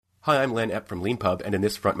Hi, I'm Len Epp from LeanPub, and in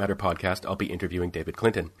this Front Matter podcast, I'll be interviewing David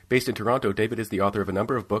Clinton. Based in Toronto, David is the author of a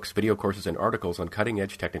number of books, video courses, and articles on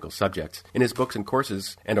cutting-edge technical subjects. In his books and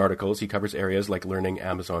courses and articles, he covers areas like learning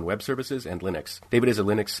Amazon Web Services and Linux. David is a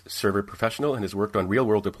Linux server professional and has worked on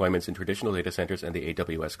real-world deployments in traditional data centers and the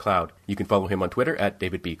AWS cloud. You can follow him on Twitter at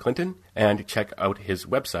David B. Clinton and check out his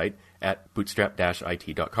website at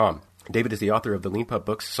bootstrap-it.com. David is the author of the LeanPub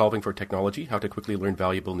books, Solving for Technology, How to Quickly Learn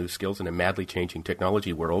Valuable New Skills in a Madly Changing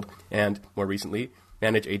Technology World, and, more recently,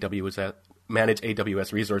 Manage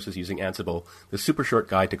AWS Resources Using Ansible, the super short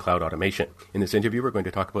guide to cloud automation. In this interview, we're going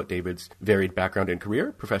to talk about David's varied background and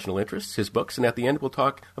career, professional interests, his books, and at the end, we'll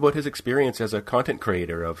talk about his experience as a content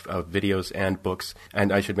creator of videos and books,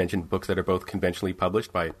 and I should mention books that are both conventionally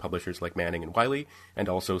published by publishers like Manning and Wiley, and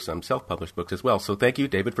also some self-published books as well. So thank you,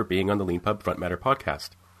 David, for being on the LeanPub Front Matter podcast.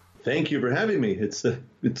 Thank you for having me. It's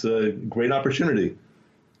a great opportunity.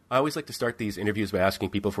 I always like to start these interviews by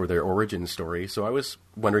asking people for their origin story. So I was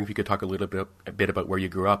wondering if you could talk a bit about where you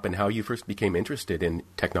grew up and how you first became interested in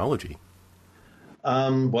technology.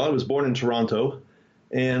 Well, I was born in Toronto,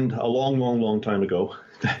 and a long time ago,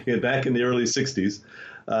 back in the early 60s.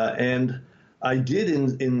 And I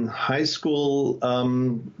did in high school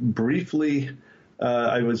briefly.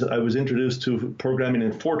 I was introduced to programming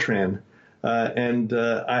in Fortran. I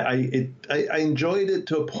enjoyed it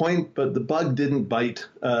to a point, but the bug didn't bite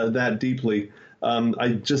that deeply.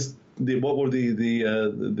 What were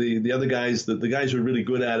the other guys? The guys who were really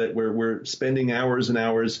good at it were spending hours and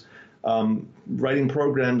hours writing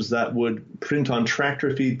programs that would print on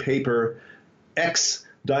tractor feed paper X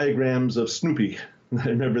diagrams of Snoopy. I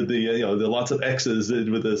remember the lots of X's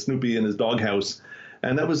with the Snoopy in his doghouse,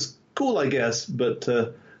 and that was cool, I guess, but.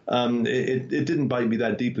 It didn't bite me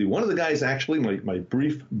that deeply. One of the guys, actually, my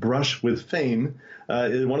brief brush with fame,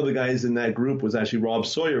 one of the guys in that group was actually Rob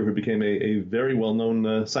Sawyer, who became a very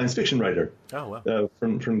well-known science fiction writer. Oh, wow.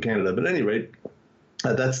 From Canada. But at any rate,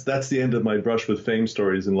 that's the end of my brush with fame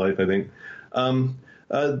stories in life, I think.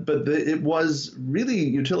 It was really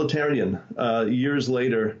utilitarian. Years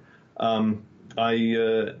later, I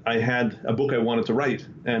had a book I wanted to write,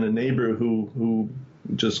 and a neighbor who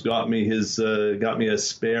just got me a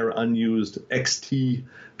spare unused XT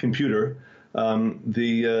computer, with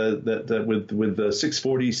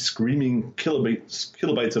 640 screaming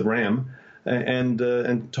kilobytes of RAM, and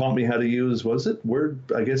taught me how to use Word?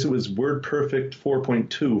 I guess it was WordPerfect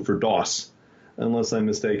 4.2 for DOS, unless I'm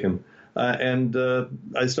mistaken. And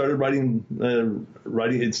I started writing.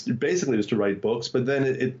 It's basically just to write books, but then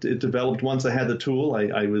it developed. Once I had the tool,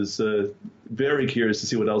 I was very curious to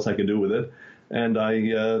see what else I could do with it. And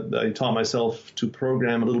I taught myself to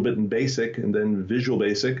program a little bit in BASIC and then Visual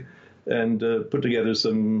Basic, and put together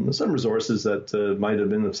some resources that might have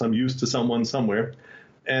been of some use to someone somewhere.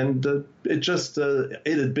 And it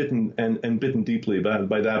had bitten and bitten deeply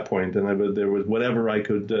by that point. And there was whatever I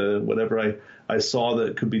saw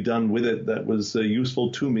that could be done with it that was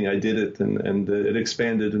useful to me, I did it, and it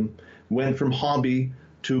expanded and went from hobby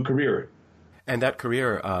to career. And that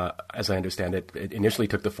career, as I understand it, initially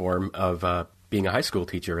took the form of being a high school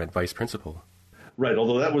teacher and vice principal. Right,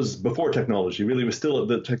 although that was before technology. Really,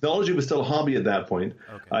 the technology was still a hobby at that point.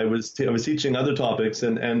 Okay. I was teaching other topics,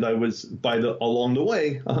 and I was along the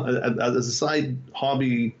way as a side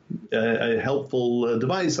hobby, a helpful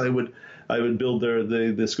device. I would build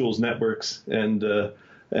the school's networks and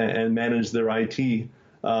manage their IT.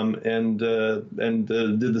 And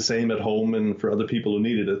did the same at home and for other people who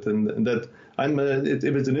needed it, and that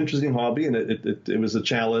it was an interesting hobby, and it was a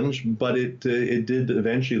challenge, but it did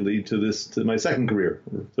eventually lead to my second career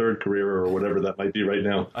or third career or whatever that might be right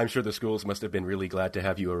now. I'm sure the schools must have been really glad to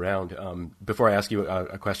have you around. Before I ask you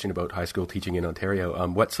a question about high school teaching in Ontario,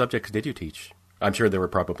 what subjects did you teach? I'm sure there were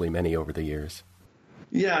probably many over the years.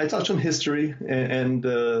 Yeah, I touched on history and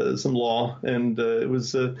some law, and it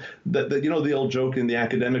was that the old joke in the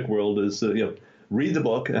academic world is read the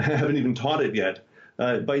book. I haven't even taught it yet.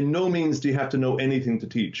 By no means do you have to know anything to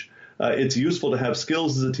teach. It's useful to have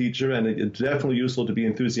skills as a teacher, and it's definitely useful to be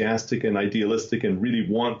enthusiastic and idealistic and really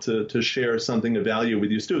want to share something of value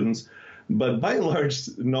with your students. But by and large,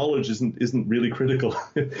 knowledge isn't really critical,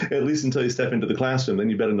 at least until you step into the classroom. Then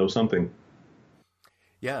you better know something.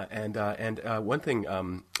 Yeah, and one thing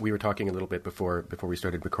we were talking a little bit before we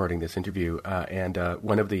started recording this interview, and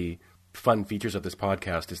one of the fun features of this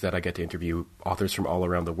podcast is that I get to interview authors from all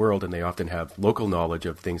around the world, and they often have local knowledge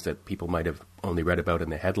of things that people might have only read about in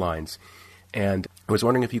the headlines. And I was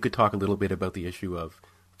wondering if you could talk a little bit about the issue of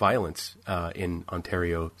violence in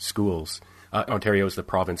Ontario schools. Ontario is the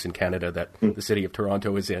province in Canada that the city of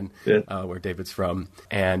Toronto is in, where David's from.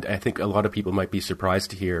 And I think a lot of people might be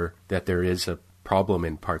surprised to hear that there is a problem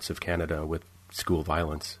in parts of Canada with school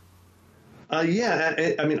violence. Yeah,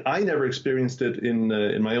 I mean, I never experienced it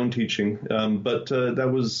in my own teaching, but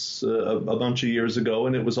that was a bunch of years ago,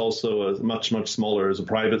 and it was also much smaller as a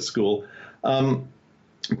private school.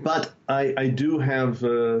 But I do have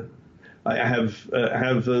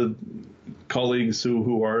colleagues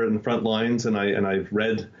who are in the front lines, and I've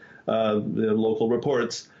read the local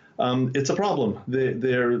reports. It's a problem.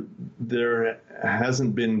 There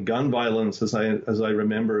hasn't been gun violence as I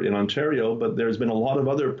remember in Ontario, but there's been a lot of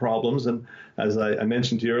other problems. And as I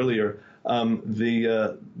mentioned to you earlier,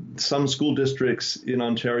 some school districts in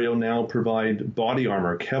Ontario now provide body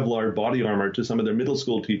armor, Kevlar body armor, to some of their middle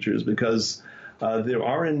school teachers because there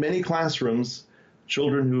are in many classrooms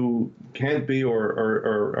children who can't be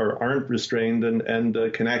or aren't restrained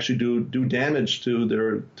and can actually do damage to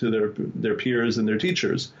their peers and their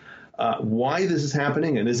teachers. Why this is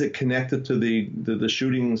happening, and is it connected to the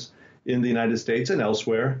shootings in the United States and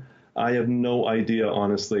elsewhere? I have no idea,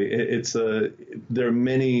 honestly. There are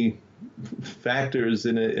many factors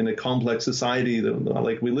in a complex society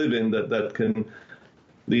like we live in that can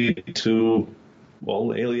lead to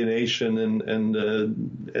alienation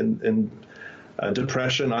and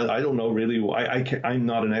depression. I don't know really. I'm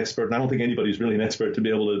not an expert, and I don't think anybody's really an expert to be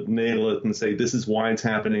able to nail it and say this is why it's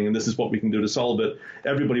happening and this is what we can do to solve it.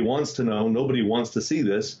 Everybody wants to know. Nobody wants to see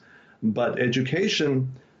this, but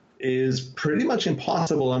education is pretty much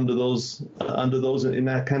impossible under those in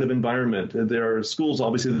that kind of environment. There are schools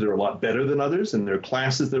obviously that are a lot better than others, and there are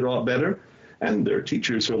classes that are a lot better, and there are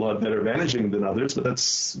teachers who are a lot better managing than others. But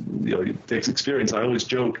that's it takes experience. I always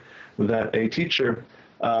joke that a teacher,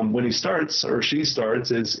 when he starts or she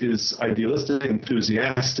starts, is idealistic,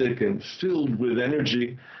 enthusiastic, and filled with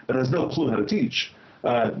energy, but has no clue how to teach.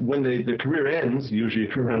 When the career ends, usually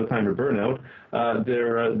around the time of burnout,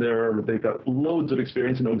 they've got loads of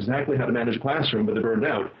experience and know exactly how to manage a classroom, but they're burned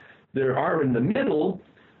out. There are in the middle,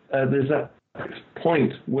 there's that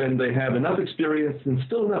point when they have enough experience and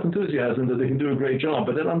still enough enthusiasm that they can do a great job.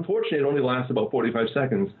 But then, unfortunately, it only lasts about 45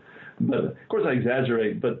 seconds. But of course, I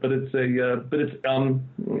exaggerate. But it's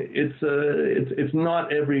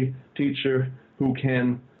not every teacher who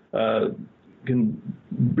can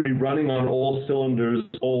be running on all cylinders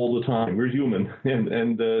all the time. We're human,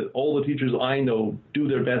 and all the teachers I know do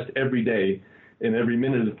their best every day, in every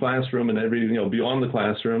minute of the classroom and every beyond the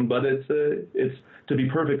classroom. But it's to be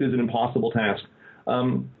perfect is an impossible task.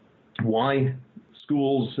 Why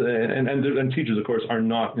schools and teachers, of course, are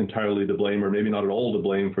not entirely to blame, or maybe not at all to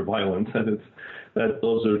blame for violence.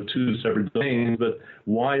 Those are two separate domains. But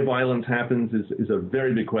why violence happens is a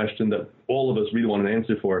very big question that all of us really want an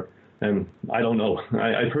answer for. And I don't know.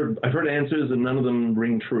 I've heard answers, and none of them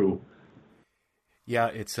ring true. Yeah,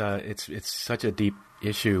 it's such a deep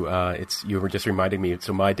issue. You were just reminding me.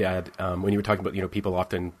 So my dad, when you were talking about people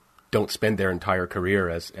often don't spend their entire career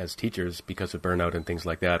as teachers because of burnout and things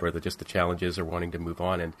like that, or just the challenges or wanting to move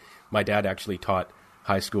on. And my dad actually taught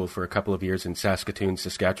high school for a couple of years in Saskatoon,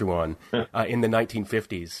 Saskatchewan, in the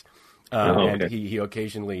 1950s. Okay. And he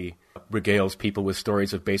occasionally regales people with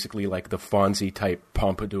stories of basically like the Fonzie type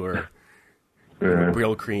pompadour,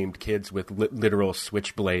 brill-creamed kids with literal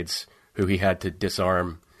switchblades who he had to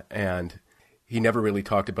disarm. And he never really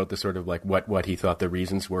talked about the sort of like what he thought the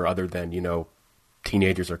reasons were, other than,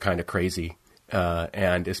 teenagers are kind of crazy.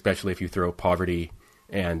 And especially if you throw poverty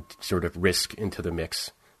and sort of risk into the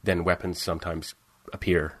mix, then weapons sometimes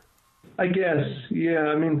appear. I guess, yeah.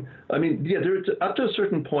 I mean, yeah. Up to a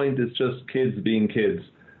certain point, it's just kids being kids.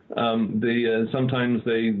 Sometimes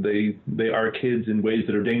they are kids in ways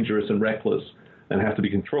that are dangerous and reckless and have to be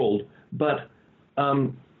controlled. But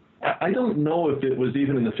I don't know if it was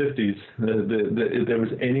even in the 50s if there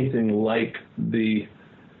was anything like the.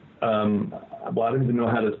 I don't even know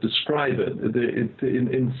how to describe it.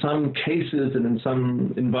 In some cases and in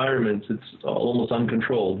some environments, it's almost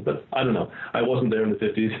uncontrolled. But I don't know. I wasn't there in the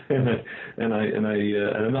 50s, and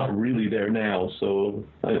I'm not really there now, so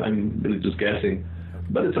I'm really just guessing.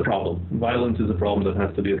 But it's a problem. Violence is a problem that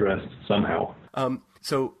has to be addressed somehow.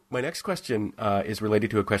 So my next question is related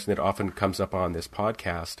to a question that often comes up on this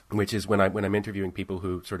podcast, which is when I'm interviewing people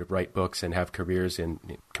who sort of write books and have careers in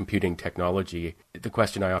computing technology, the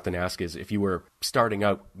question I often ask is, if you were starting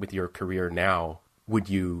out with your career now, would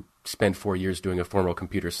you spend 4 years doing a formal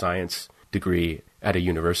computer science degree at a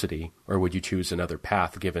university, or would you choose another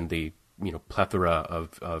path given the plethora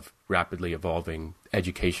of rapidly evolving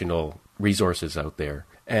educational resources out there?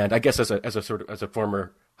 And I guess as a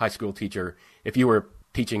former high school teacher, if you were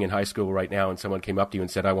teaching in high school right now and someone came up to you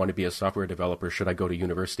and said, I want to be a software developer, should I go to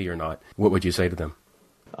university or not? What would you say to them?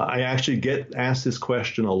 I actually get asked this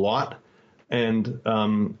question a lot. And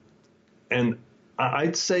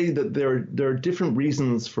I'd say that there are different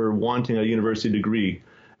reasons for wanting a university degree,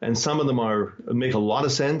 and some of them make a lot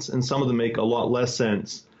of sense, and some of them make a lot less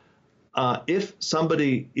sense. If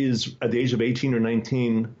somebody is at the age of 18 or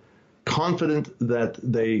 19 confident that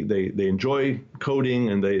they enjoy coding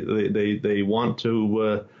and they want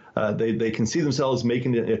to they can see themselves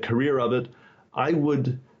making a career of it, I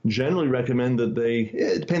would generally recommend that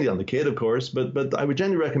depending on the kid, of course, but I would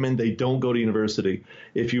generally recommend they don't go to university.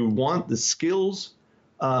 If you want the skills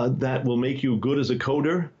that will make you good as a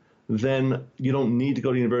coder, then you don't need to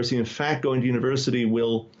go to university. In fact, going to university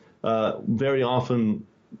will very often,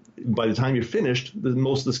 by the time you're finished,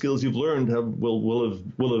 most of the skills you've learned will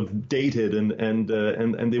have dated and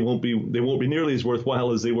they won't be nearly as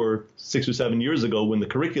worthwhile as they were 6 or 7 years ago when the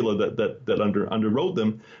curricula that underwrote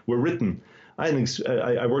them were written.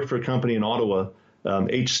 I worked for a company in Ottawa,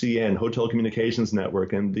 HCN, Hotel Communications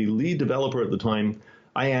Network, and the lead developer at the time,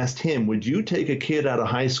 I asked him, would you take a kid out of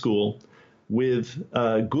high school with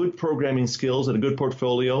good programming skills and a good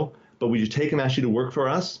portfolio, but would you take him actually to work for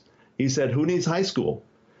us? He said, who needs high school?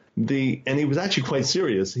 And he was actually quite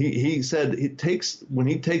serious. He said when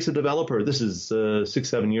he takes a developer, this is 5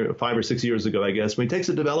 or 6 years ago, I guess, when he takes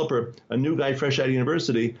a developer, a new guy fresh out of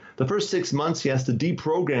university, the first 6 months he has to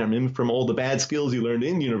deprogram him from all the bad skills he learned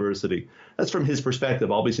in university. That's from his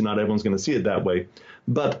perspective. Obviously, not everyone's going to see it that way.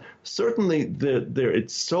 But certainly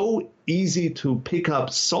it's so easy to pick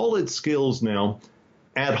up solid skills now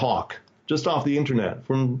ad hoc, just off the internet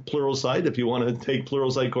from Pluralsight, if you want to take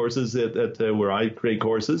Pluralsight courses at where I create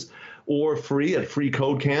courses, or free at Free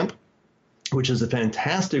Code Camp, which is a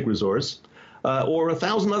fantastic resource, or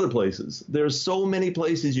 1,000 other places. There's so many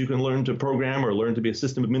places you can learn to program or learn to be a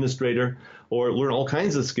system administrator or learn all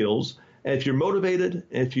kinds of skills. And if you're motivated,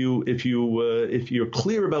 if you're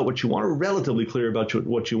clear about what you want, or relatively clear about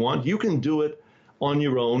what you want, you can do it on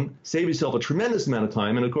your own, save yourself a tremendous amount of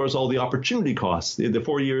time, and of course all the opportunity costs. The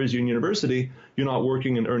 4 years you're in university, you're not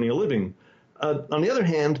working and earning a living. On the other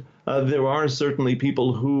hand, there are certainly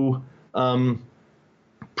people who, I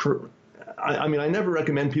never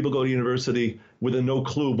recommend people go to university with a no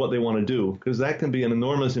clue what they want to do, because that can be an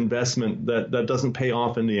enormous investment that doesn't pay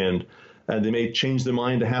off in the end. They may change their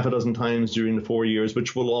mind a half a dozen times during the 4 years,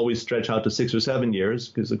 which will always stretch out to 6 or 7 years,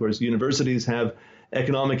 because of course universities have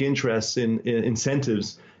economic interests in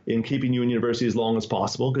incentives in keeping you in university as long as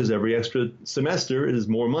possible, because every extra semester is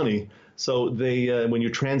more money. So when you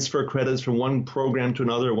transfer credits from one program to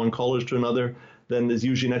another, one college to another, then there's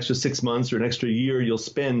usually an extra 6 months or an extra year you'll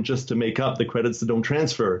spend just to make up the credits that don't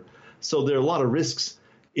transfer. So there are a lot of risks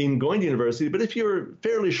in going to university. But if you're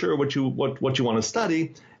fairly sure what you want to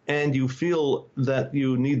study, and you feel that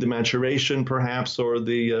you need the maturation perhaps, or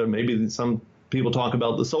maybe some people talk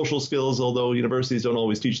about the social skills, although universities don't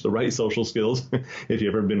always teach the right social skills if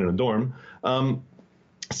you've ever been in a dorm. Then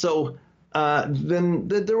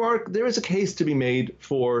there is a case to be made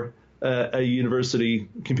for a university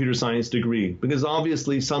computer science degree, because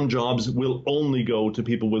obviously some jobs will only go to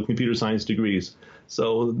people with computer science degrees.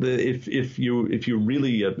 So if you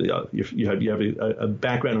really if you have a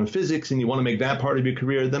background in physics and you want to make that part of your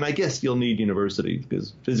career, then I guess you'll need university,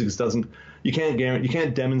 because physics you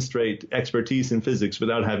can't demonstrate expertise in physics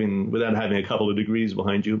without having a couple of degrees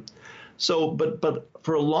behind you. So but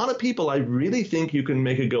for a lot of people, I really think you can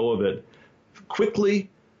make a go of it quickly,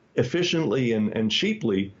 efficiently, and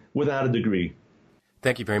cheaply without a degree.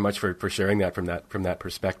 Thank you very much for sharing that from that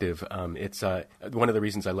perspective. It's one of the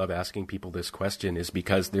reasons I love asking people this question is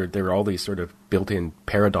because there are all these sort of built-in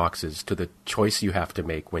paradoxes to the choice you have to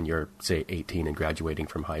make when you're, say, 18 and graduating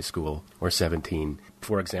from high school, or 17.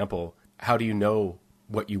 For example, how do you know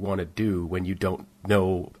what you want to do when you don't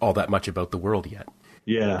know all that much about the world yet?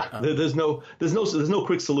 Yeah, there's no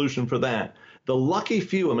quick solution for that. The lucky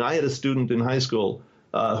few. I mean, I had a student in high school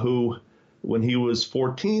who, when he was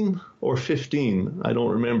 14 or 15, I don't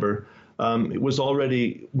remember, was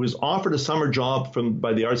offered a summer job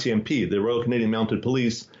by the RCMP, the Royal Canadian Mounted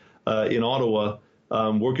Police, in Ottawa,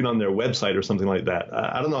 working on their website or something like that.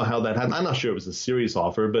 I don't know how that happened. I'm not sure it was a serious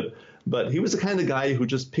offer, but he was the kind of guy who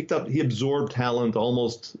just he absorbed talent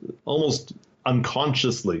almost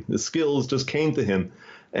unconsciously. The skills just came to him.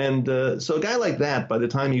 And so a guy like that, by the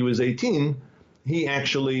time he was 18, he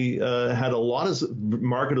actually had a lot of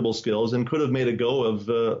marketable skills and could have made a go of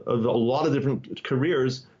a lot of different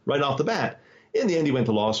careers right off the bat. In the end, he went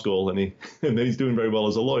to law school, and then he's doing very well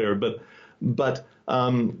as a lawyer. But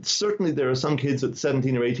certainly there are some kids at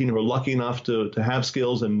 17 or 18 who are lucky enough to have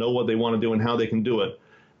skills and know what they want to do and how they can do it.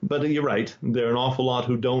 But you're right, there are an awful lot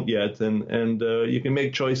who don't yet, and you can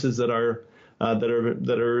make choices that are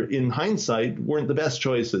that are in hindsight weren't the best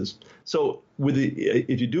choices. So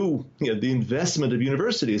if you do, the investment of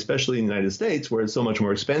university, especially in the United States, where it's so much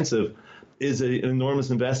more expensive, is an enormous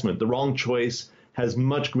investment. The wrong choice has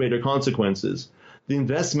much greater consequences. The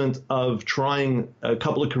investment of trying a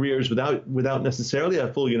couple of careers without necessarily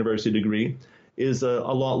a full university degree is a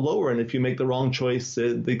lot lower. And if you make the wrong choice,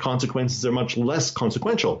 the consequences are much less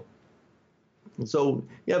consequential. So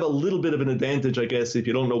you have a little bit of an advantage, I guess, if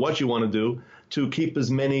you don't know what you want to do, to keep as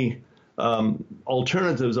many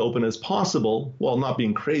alternatives open as possible, while not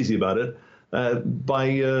being crazy about it,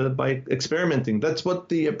 by experimenting. That's what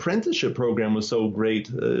the apprenticeship program was so great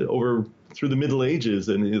through the Middle Ages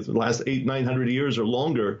and the last 800-900 years or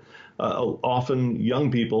longer. Often young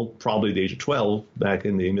people, probably the age of 12 back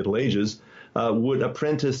in the Middle Ages, would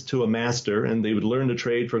apprentice to a master, and they would learn the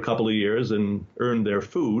trade for a couple of years and earn their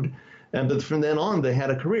food. But from then on, they had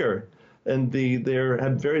a career. And there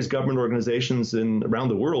have various government organizations around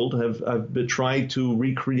the world have tried to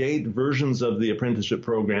recreate versions of the apprenticeship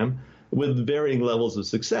program with varying levels of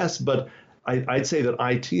success. But I'd say that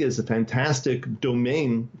IT is a fantastic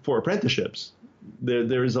domain for apprenticeships.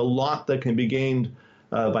 There is a lot that can be gained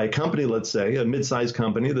by a company, let's say, a mid-sized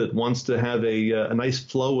company that wants to have a nice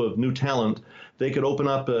flow of new talent. They could open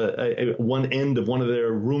up one end of one of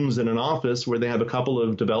their rooms in an office where they have a couple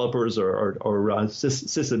of developers or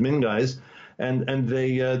sysadmin guys, and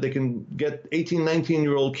they can get 18,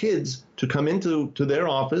 19-year-old kids to come into their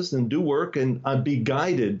office and do work and be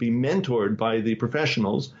guided, be mentored by the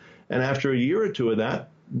professionals. And after a year or two of that,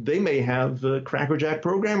 they may have crackerjack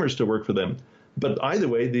programmers to work for them. But either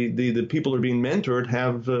way, the people who are being mentored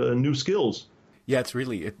have new skills. Yeah, that's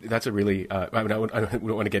a really, I don't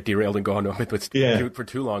want to get derailed and go on for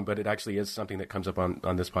too long, but it actually is something that comes up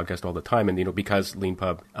on this podcast all the time. And, because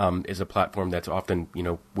LeanPub is a platform that's often,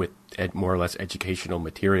 with more or less educational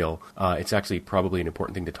material, it's actually probably an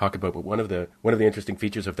important thing to talk about. But one of the interesting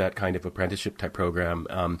features of that kind of apprenticeship type program,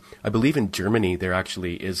 I believe in Germany, there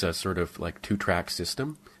actually is a sort of like 2-track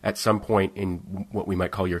system. At some point in what we might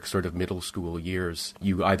call your sort of middle school years,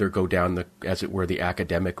 you either go down as it were, the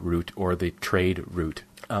academic route or the trade route.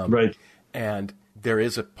 Right. And there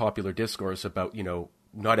is a popular discourse about,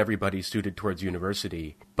 not everybody's suited towards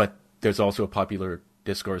university, but there's also a popular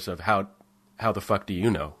discourse of how the fuck do you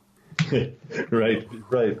know? Right.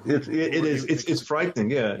 It's frightening.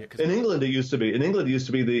 Yeah. In England, it used to be.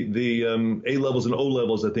 The A levels and O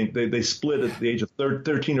levels. I think they split at the age of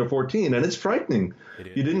 13 or 14, and it's frightening.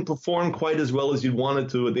 You didn't perform quite as well as you wanted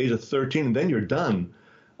to at the age of 13, and then you're done.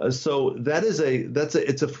 So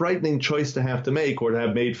it's a frightening choice to have to make, or to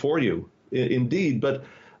have made for you, indeed. But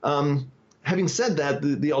having said that,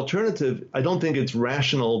 the alternative, I don't think it's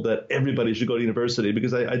rational that everybody should go to university,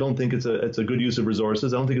 because I don't think it's a good use of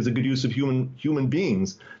resources. I don't think it's a good use of human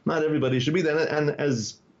beings. Not everybody should be there. And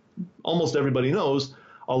as almost everybody knows,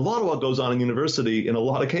 a lot of what goes on in university, in a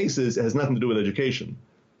lot of cases, has nothing to do with education.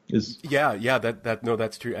 That's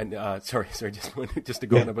true. And sorry, just to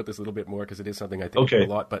go on about this a little bit more, because it is something I think about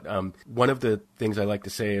a lot. But one of the things I like to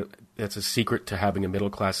say that's a secret to having a middle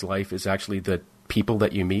class life is actually the people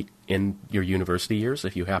that you meet in your university years,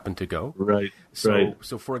 if you happen to go. Right.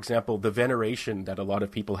 So for example, the veneration that a lot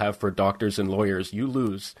of people have for doctors and lawyers, you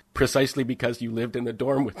lose precisely because you lived in the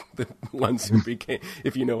dorm with the ones who became,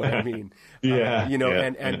 if you know what I mean.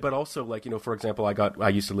 But also, like, for example, I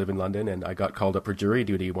used to live in London, and I got called up for jury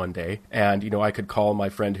duty one day, and, I could call my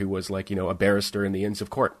friend who was like, a barrister in the Inns of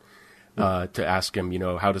Court, to ask him,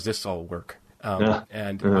 how does this all work?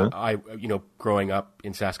 I, growing up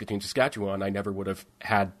in Saskatoon, Saskatchewan, I never would have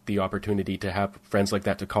had the opportunity to have friends like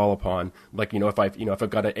that to call upon. Like, if I've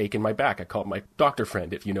got an ache in my back, I call my doctor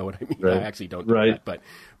friend, if you know what I mean. Right. I actually don't do that,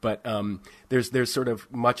 but there's sort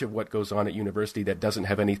of much of what goes on at university that doesn't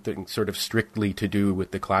have anything sort of strictly to do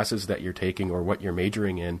with the classes that you're taking or what you're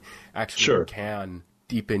majoring in. Actually can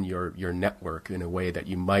deepen your network in a way that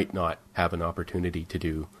you might not have an opportunity to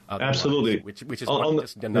do otherwise. Absolutely. Which is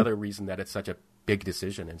just another reason that it's such a big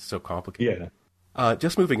decision and so complicated. Yeah.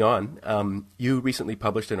 Just moving on, you recently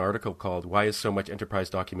published an article called "Why is so much enterprise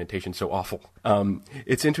documentation so awful?"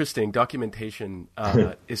 It's interesting. Documentation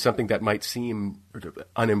is something that might seem sort of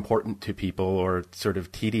unimportant to people or sort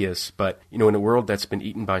of tedious, but in a world that's been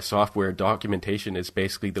eaten by software, documentation is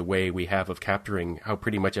basically the way we have of capturing how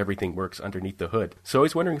pretty much everything works underneath the hood. So I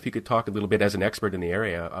was wondering if you could talk a little bit as an expert in the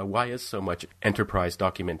area. Why is so much enterprise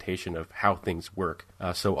documentation of how things work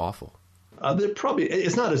so awful?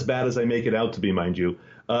 It's not as bad as I make it out to be, mind you.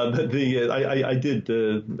 I did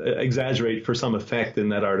exaggerate for some effect in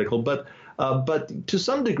that article, but to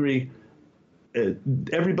some degree,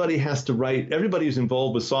 everybody has to write, everybody who's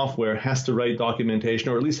involved with software has to write documentation,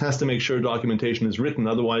 or at least has to make sure documentation is written.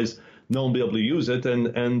 Otherwise, no one will be able to use it.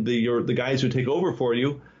 And the guys who take over for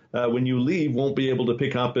you, when you leave, won't be able to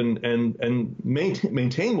pick up and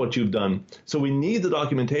maintain what you've done. So we need the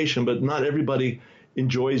documentation, but not everybody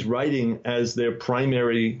enjoys writing as their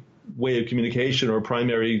primary way of communication or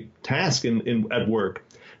primary task at work.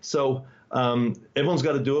 So everyone's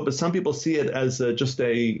got to do it, but some people see it as just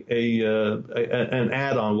an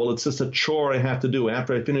add-on. Well, it's just a chore I have to do.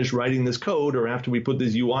 After I finish writing this code or after we put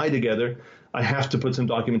this UI together, I have to put some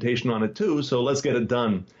documentation on it too, so let's get it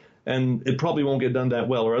done. And it probably won't get done that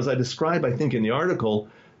well. Or as I describe, I think, in the article,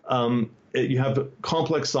 you have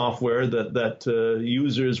complex software that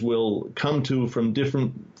users will come to from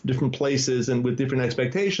different places and with different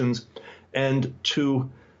expectations, and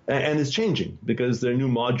it's changing because there are new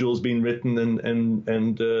modules being written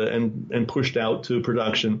and pushed out to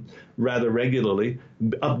production rather regularly,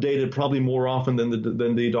 updated probably more often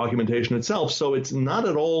than the documentation itself. So it's not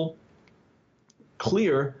at all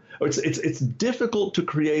clear. It's difficult to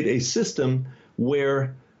create a system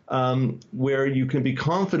where you can be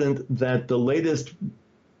confident that the latest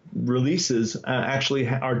releases actually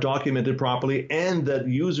are documented properly and that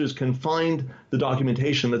users can find the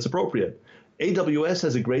documentation that's appropriate. AWS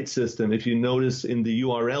has a great system. If you notice in the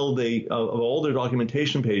URL of all their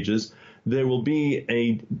documentation pages, there will be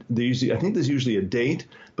I think there's usually a date,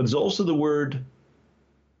 but there's also the word,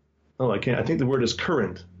 I think the word is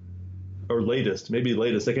current. Or latest, maybe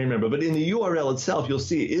latest, I can't remember. But in the URL itself, you'll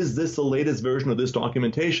see, is this the latest version of this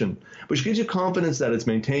documentation? Which gives you confidence that it's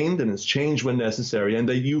maintained and it's changed when necessary and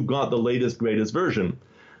that you've got the latest, greatest version.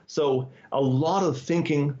 So a lot of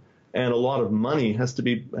thinking and a lot of money has to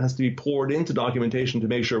be poured into documentation to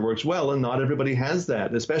make sure it works well, and not everybody has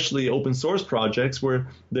that, especially open source projects where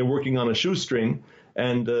they're working on a shoestring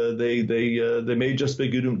and they may just be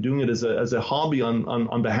doing it as a hobby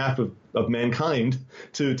on behalf of mankind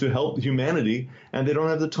to help humanity, and they don't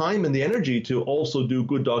have the time and the energy to also do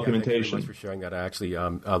good documentation. Thank you very much for sharing that. I actually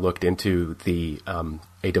looked into the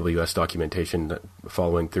AWS documentation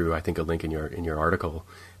following through, I think, a link in your article,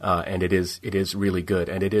 and it is really good,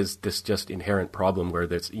 and it is this just inherent problem where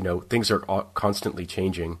there's things are constantly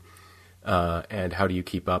changing. And how do you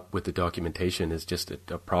keep up with the documentation is just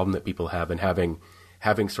a problem that people have, and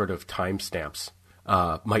having sort of timestamps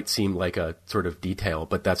might seem like a sort of detail,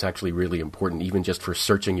 but that's actually really important, even just for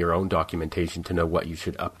searching your own documentation to know what you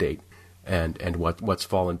should update and what's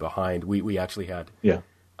fallen behind. We actually had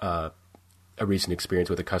a recent experience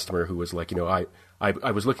with a customer who was like,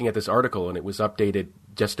 I was looking at this article and it was updated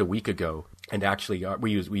just a week ago, and actually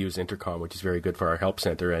we use Intercom, which is very good for our help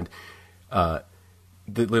center, and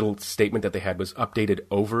the little statement that they had was updated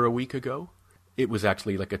over a week ago. It was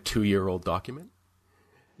actually like a 2-year-old document.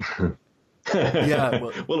 Yeah,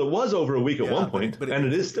 well, it was over a week at one point, and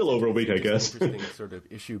it is still over a week, I guess. It's an interesting sort of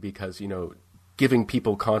issue because, giving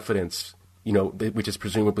people confidence, which is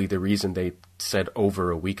presumably the reason they said over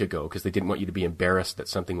a week ago, because they didn't want you to be embarrassed that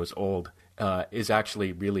something was old, is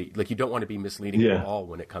actually really, you don't want to be misleading at all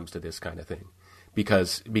when it comes to this kind of thing.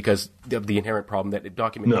 Because of the inherent problem that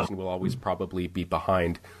documentation will always probably be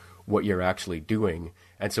behind what you're actually doing.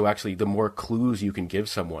 And so actually the more clues you can give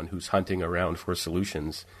someone who's hunting around for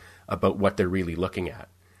solutions about what they're really looking at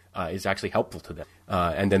is actually helpful to them.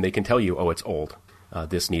 And then they can tell you, it's old.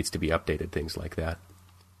 This needs to be updated, things like that.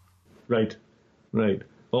 Right.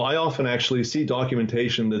 Well, I often actually see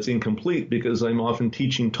documentation that's incomplete because I'm often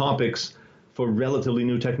teaching topics for relatively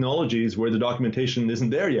new technologies where the documentation isn't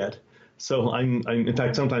there yet. So I'm in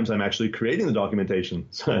fact, sometimes I'm actually creating the documentation.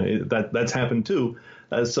 So that's happened too.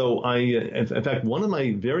 So in fact, one of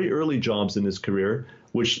my very early jobs in this career,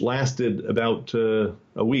 which lasted about a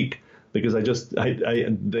week, because what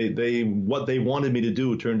they wanted me to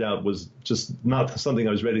do turned out was just not something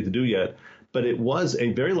I was ready to do yet. But it was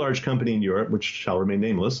a very large company in Europe, which shall remain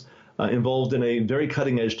nameless, involved in a very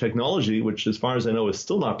cutting edge technology, which, as far as I know, is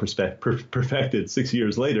still not perfected 6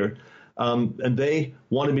 years later. And they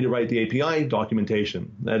wanted me to write the API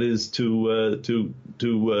documentation. That is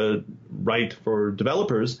to write for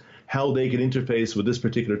developers how they can interface with this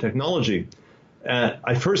particular technology.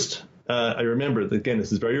 I remember, again,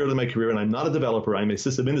 this is very early in my career, and I'm not a developer. I'm a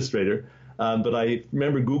system administrator. But I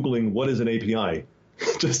remember Googling what is an API,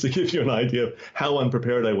 just to give you an idea of how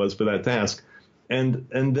unprepared I was for that task. And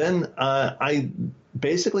then I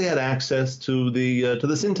basically had access to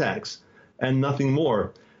the syntax and nothing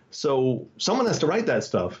more. So someone has to write that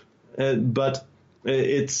stuff, but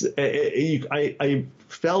I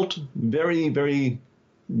felt very, very,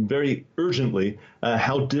 very urgently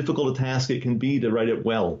how difficult a task it can be to write it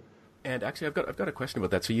well. And actually, I've got a question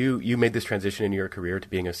about that. So you made this transition in your career to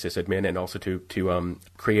being a sysadmin and also to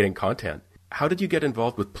creating content. How did you get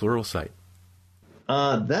involved with Pluralsight?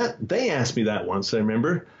 That they asked me that once. I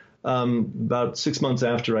remember about 6 months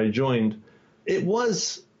after I joined. It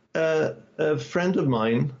was a friend of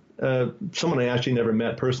mine, someone I actually never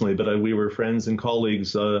met personally, but we were friends and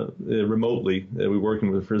colleagues remotely. We were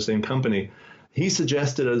working for the same company. He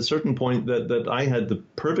suggested at a certain point that I had the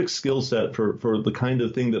perfect skill set for the kind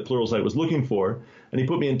of thing that Pluralsight was looking for. And he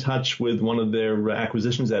put me in touch with one of their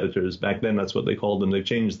acquisitions editors. Back then, that's what they called them. They've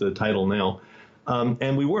changed the title now.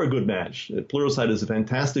 And we were a good match. Pluralsight is a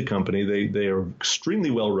fantastic company. They are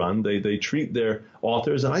extremely well run. They treat their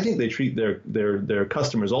authors, and I think they treat their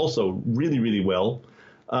customers also really, really well.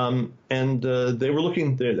 And they were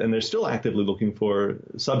looking, and they're still actively looking for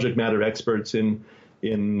subject matter experts in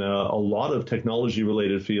a lot of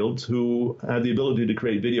technology-related fields who have the ability to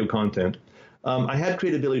create video content. I had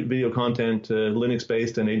created video content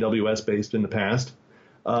Linux-based and AWS-based in the past,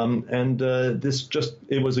 and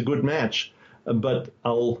it was a good match. But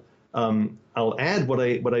I'll add what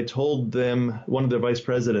I told them, one of their vice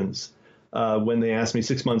presidents, when they asked me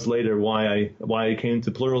 6 months later why I came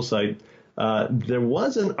to Pluralsight. There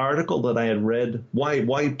was an article that I had read, why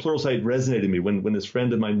Pluralsight resonated me when this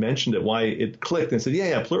friend of mine mentioned it, why it clicked, and I said,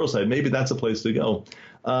 yeah, Pluralsight, maybe that's a place to go.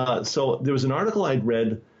 So there was an article I'd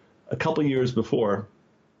read a couple years before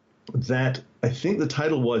that I think the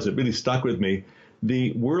title was, it really stuck with me,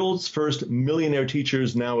 "The World's First Millionaire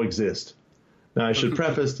Teachers Now Exist." Now, I should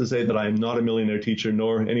preface to say that I am not a millionaire teacher,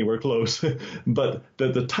 nor anywhere close, but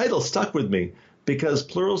the title stuck with me because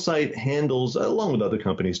Pluralsight handles, along with other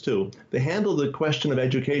companies too, they handle the question of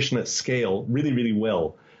education at scale really, really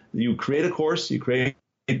well. You create a course, you create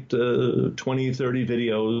 20, 30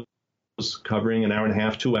 videos covering an hour and a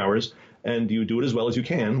half, 2 hours, and you do it as well as you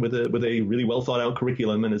can with a really well thought out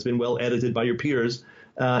curriculum, and it's been well edited by your peers,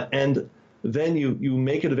 and then you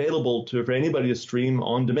make it available for anybody to stream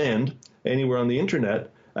on demand anywhere on the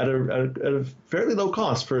internet at a fairly low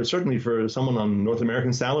cost, certainly for someone on North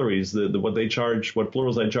American salaries. What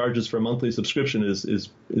Pluralsight charges for a monthly subscription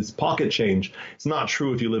is pocket change. It's not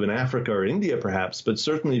true if you live in Africa or India, perhaps, but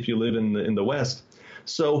certainly if you live in the West.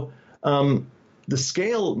 So the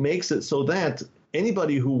scale makes it so that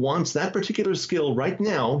anybody who wants that particular skill right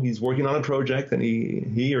now, he's working on a project and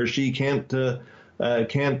he or she can't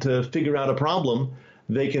figure out a problem,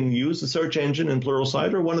 they can use the search engine in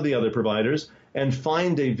Pluralsight or one of the other providers and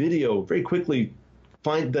find a video very quickly,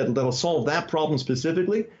 that'll solve that problem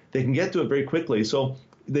specifically. They can get to it very quickly. So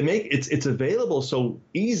it's available so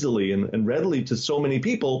easily and readily to so many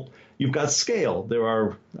people. You've got scale.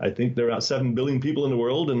 I think there are 7 billion people in the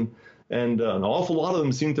world, and an awful lot of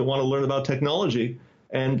them seem to want to learn about technology.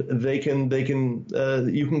 And you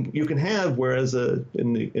can have, whereas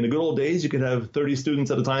in the good old days you could have 30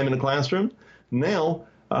 students at a time in a classroom. Now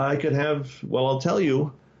I could have, I'll tell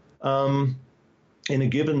you, in a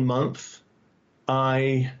given month,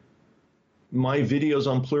 my videos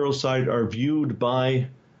on Pluralsight are viewed by,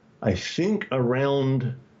 I think,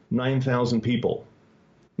 around 9,000 people.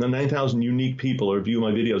 Now 9,000 unique people view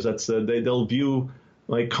my videos. That's they'll view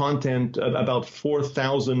my content, about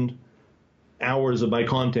 4,000 hours of my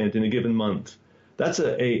content in a given month. That's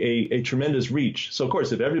a tremendous reach. So, of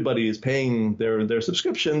course, if everybody is paying their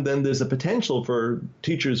subscription, then there's a potential for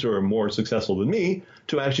teachers who are more successful than me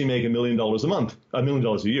to actually make $1 million a month, $1 million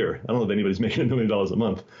a year. I don't know if anybody's making $1 million a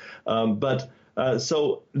month.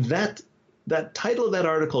 So that title of that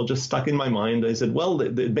article just stuck in my mind. I said, well,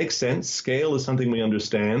 it makes sense. Scale is something we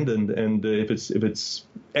understand, and if it's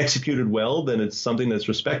executed well, then it's something that's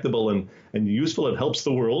respectable and useful. It helps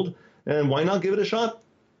the world, and why not give it a shot?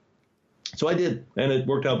 So I did, and it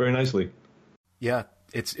worked out very nicely. Yeah,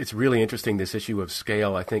 it's really interesting, this issue of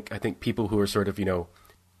scale. I think people who are sort of,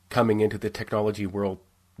 coming into the technology world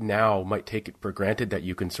now might take it for granted that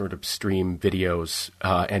you can sort of stream videos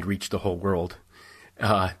and reach the whole world.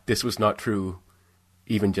 This was not true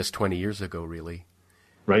even just 20 years ago, really.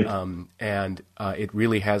 Right. And it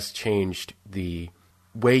really has changed the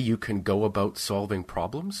way you can go about solving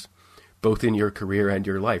problems, both in your career and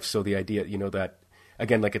your life. So the idea, that,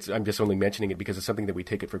 again, I'm just only mentioning it because it's something that we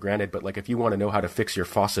take it for granted, but if you want to know how to fix your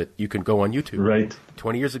faucet, you can go on YouTube. Right.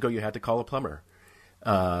 20 years ago, you had to call a plumber.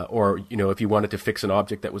 Or if you wanted to fix an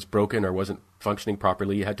object that was broken or wasn't functioning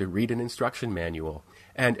properly, you had to read an instruction manual.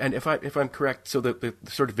 And if I'm correct, so the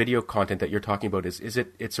sort of video content that you're talking about is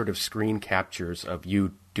it sort of screen captures of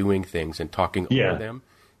you doing things and talking over them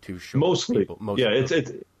to show mostly people?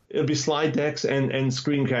 It'll be slide decks and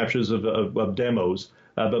screen captures of demos.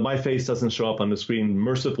 But my face doesn't show up on the screen,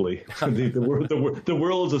 mercifully. The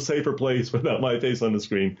world is a safer place without my face on the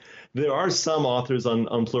screen. There are some authors on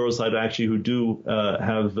Pluralsight actually who do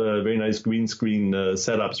have very nice green screen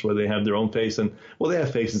setups where they have their own face, and well, they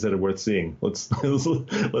have faces that are worth seeing. Let's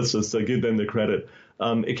just give them the credit.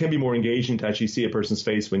 It can be more engaging to actually see a person's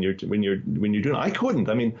face when you're doing it. I couldn't.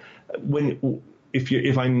 I mean,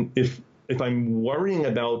 if I'm worrying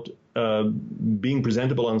about being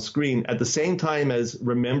presentable on screen at the same time as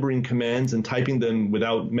remembering commands and typing them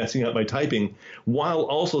without messing up my typing, while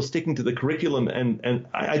also sticking to the curriculum, and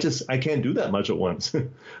I can't do that much at once.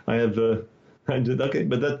 I have okay,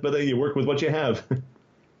 but then you work with what you have.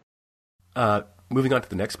 Moving on to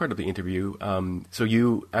the next part of the interview, so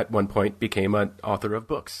you at one point became an author of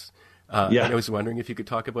books. Yeah. And I was wondering if you could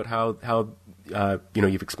talk about how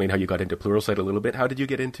you've explained how you got into Pluralsight a little bit. How did you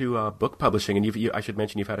get into book publishing? And I should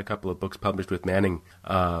mention you've had a couple of books published with Manning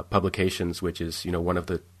Publications, which is one of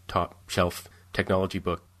the top shelf technology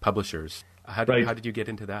book publishers. How did you get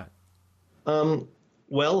into that?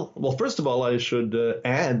 Well, first of all, I should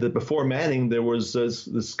add that before Manning, there was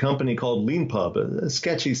this company called LeanPub, a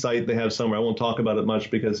sketchy site they have somewhere. I won't talk about it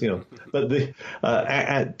much because, but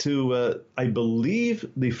I believe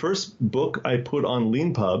the first book I put on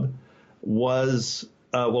LeanPub was,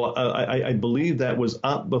 I believe that was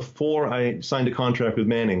up before I signed a contract with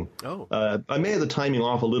Manning. Oh. I may have the timing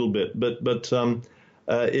off a little bit, but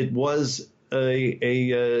it was I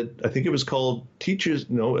think it was called Teachers.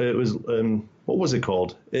 No, it was. What was it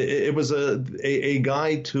called? It was a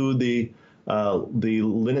guide to the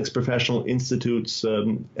Linux Professional Institute's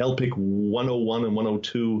LPIC 101 and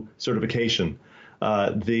 102 certification.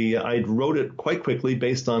 I wrote it quite quickly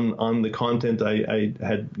based on the content I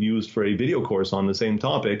had used for a video course on the same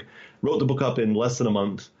topic. Wrote the book up in less than a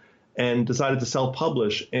month and decided to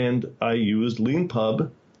self-publish. And I used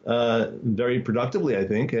LeanPub very productively, I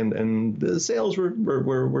think, and the sales were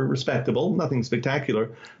respectable, nothing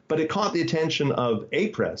spectacular, but it caught the attention of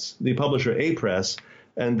A-Press, the publisher A-Press,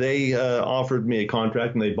 and they offered me a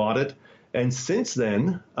contract and they bought it. And since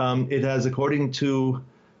then, it has, according to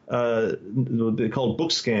they called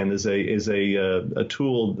BookScan, is a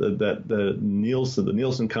tool that the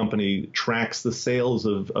Nielsen company tracks the sales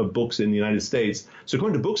of books in the United States. So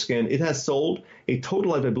according to BookScan, it has sold a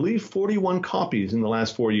total of, I believe, 41 copies in the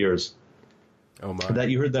last 4 years. Oh my! That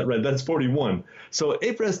you heard that right? That's 41. So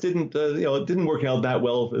A-Press didn't it didn't work out that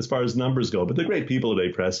well as far as numbers go, but they're great people at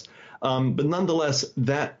A-Press. But nonetheless,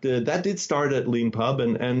 that did start at LeanPub,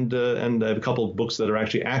 and I have a couple of books that are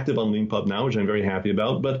actually active on LeanPub now, which I'm very happy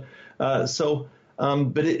about. But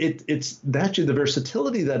it's actually the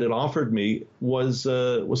versatility that it offered me was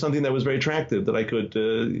something that was very attractive. That I could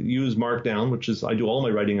use Markdown, which is I do all my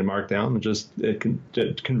writing in Markdown, and just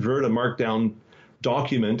convert a Markdown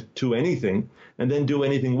document to anything, and then do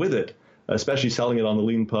anything with it, especially selling it on the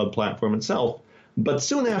LeanPub platform itself. But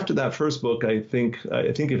soon after that first book, I think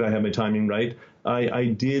if I have my timing right, I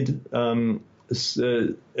did make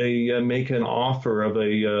an offer of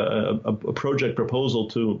a project proposal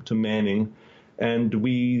to Manning, and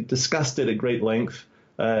we discussed it at great length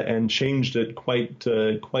and changed it quite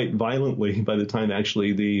violently by the time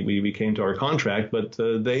actually we came to our contract. But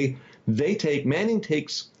Manning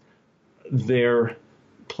takes their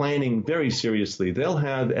planning very seriously. They'll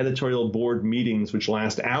have editorial board meetings which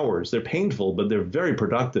last hours. They're painful, but they're very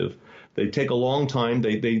productive. They take a long time.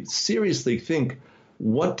 They seriously think,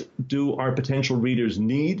 what do our potential readers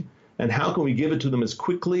need, and how can we give it to them as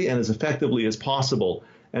quickly and as effectively as possible?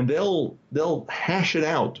 And they'll hash it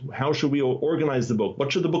out. How should we organize the book?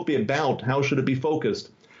 What should the book be about? How should it be focused?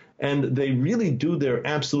 And they really do their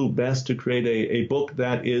absolute best to create a book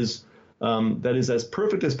that is as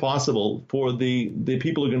perfect as possible for the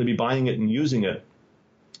people who are going to be buying it and using it.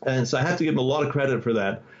 And so I have to give them a lot of credit for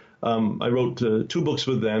that. I wrote 2 books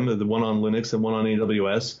with them, the one on Linux and one on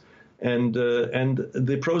AWS. And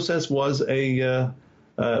the process was it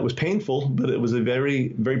was painful, but it was a very,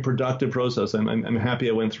 very productive process. I'm happy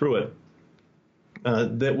I went through it. I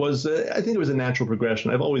think it was a natural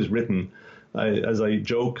progression. I've always written. As I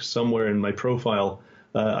joke somewhere in my profile,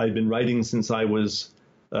 I've been writing since I was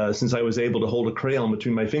able to hold a crayon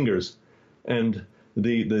between my fingers, and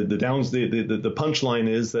the punchline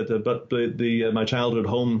is that my childhood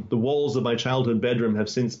home, the walls of my childhood bedroom have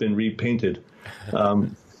since been repainted, but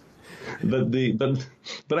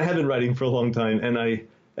I have been writing for a long time,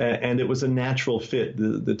 and it was a natural fit.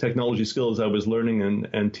 The technology skills I was learning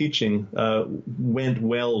and teaching went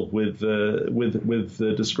well with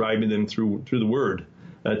describing them through the word,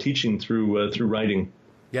 teaching through writing.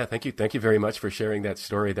 Yeah, thank you. Thank you very much for sharing that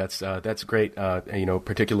story. That's great.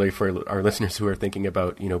 Particularly for our listeners who are thinking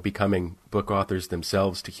about, becoming book authors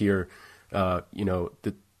themselves, to hear,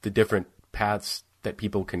 the different paths that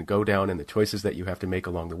people can go down and the choices that you have to make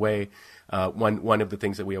along the way. One of the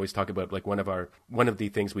things that we always talk about, like one of the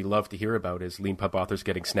things we love to hear about, is Leanpub authors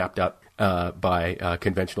getting snapped up by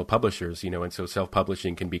conventional publishers, and so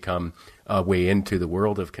self-publishing can become a way into the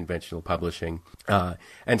world of conventional publishing.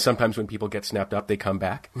 And sometimes when people get snapped up, they come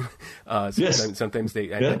back. Yes. Sometimes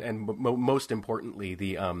they, and most importantly,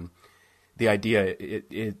 the idea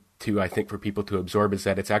I think for people to absorb is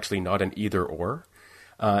that it's actually not an either or.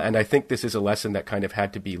 And I think this is a lesson that kind of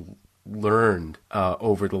had to be learned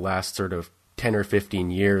over the last sort of 10 or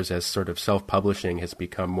 15 years as sort of self-publishing has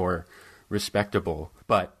become more respectable.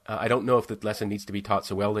 But I don't know if the lesson needs to be taught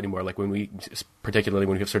so well anymore. Like particularly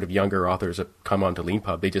when we have sort of younger authors that come onto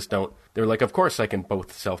Leanpub, they're like, of course I can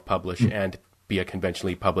both self-publish and be a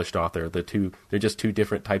conventionally published author. They're just two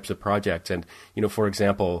different types of projects. And, for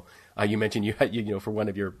example, you mentioned you had, for one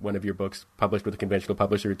of your books published with a conventional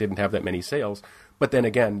publisher, it didn't have that many sales. But then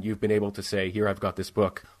again, you've been able to say, here, I've got this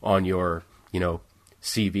book on your,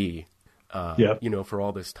 CV, for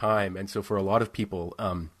all this time. And so for a lot of people,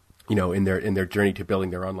 in their journey to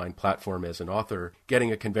building their online platform as an author, getting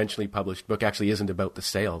a conventionally published book actually isn't about the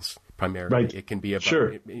sales primarily. Right. It can be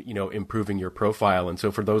about, improving your profile. And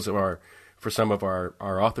so for some of our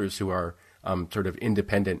authors who are sort of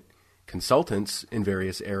independent consultants in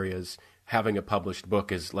various areas, having a published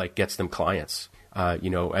book gets them clients,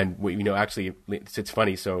 actually it's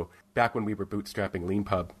funny. So back when we were bootstrapping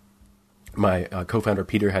Leanpub, my co-founder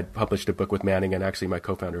Peter had published a book with Manning, and actually my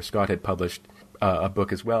co-founder Scott had published a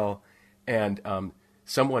book as well. And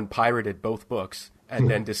someone pirated both books and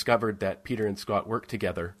then discovered that Peter and Scott worked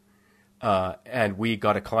together. And we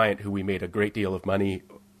got a client who we made a great deal of money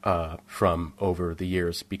from over the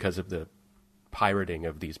years because of the pirating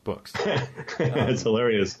of these books. It's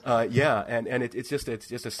hilarious. And it's just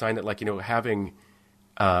a sign that having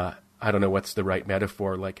I don't know what's the right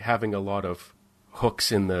metaphor, like having a lot of hooks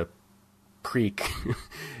in the creek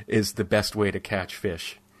is the best way to catch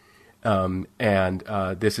fish. And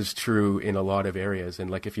this is true in a lot of areas. And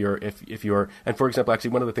like if you're and for example,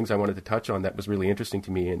 actually one of the things I wanted to touch on that was really interesting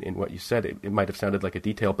to me in what you said, it might have sounded like a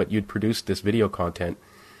detail, but you'd produced this video content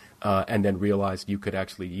and then realized you could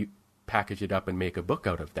actually package it up and make a book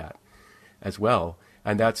out of that as well.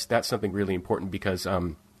 And that's something really important because,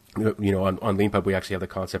 on Leanpub, we actually have the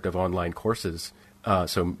concept of online courses.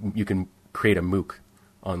 So you can create a MOOC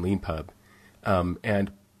on Leanpub.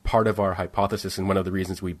 And part of our hypothesis, and one of the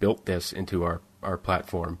reasons we built this into our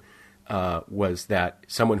platform, was that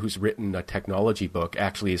someone who's written a technology book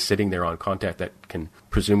actually is sitting there on content that can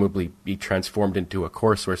presumably be transformed into a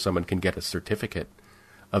course where someone can get a certificate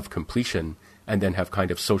of completion and then have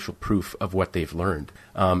kind of social proof of what they've learned.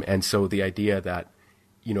 And so the idea that,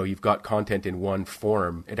 you've got content in one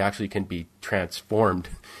form, it actually can be transformed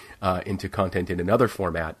into content in another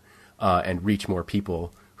format and reach more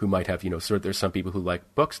people who might have, there's some people who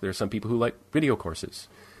like books, there's some people who like video courses,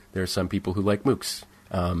 there's some people who like MOOCs,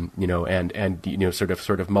 and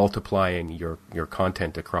sort of multiplying your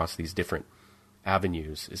content across these different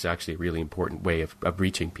avenues is actually a really important way of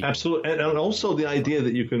reaching people. Absolutely. And also the idea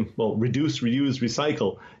that you can, reduce, reuse,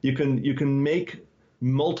 recycle. You can make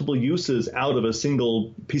multiple uses out of a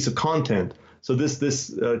single piece of content. So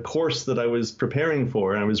this course that I was preparing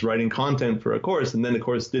for, and I was writing content for a course, and then the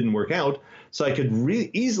course didn't work out. So I could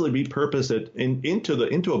easily repurpose it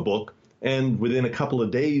into a book. And within a couple of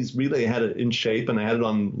days, really, I had it in shape, and I had it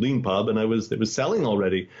on Leanpub, and it was selling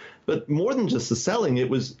already. But more than just the selling,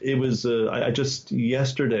 I just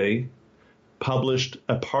yesterday published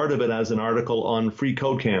a part of it as an article on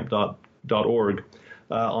freecodecamp.org.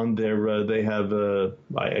 On their, they have,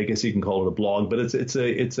 I guess you can call it a blog, but it's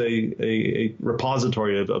a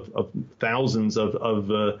repository of thousands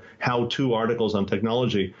of how-to articles on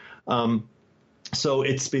technology. So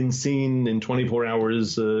it's been seen in 24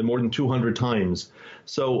 hours more than 200 times.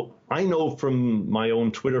 So I know from my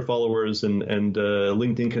own Twitter followers and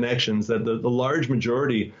LinkedIn connections that the large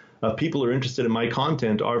majority of people who are interested in my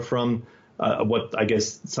content are from what I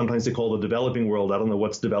guess sometimes they call the developing world. I don't know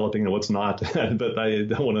what's developing and what's not, but I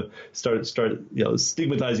don't want to start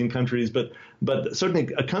stigmatizing countries. But certainly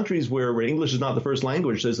countries where English is not the first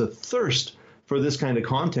language, there's a thirst for this kind of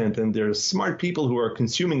content, and there's smart people who are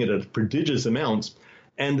consuming it at prodigious amounts.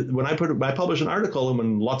 And when I publish an article, and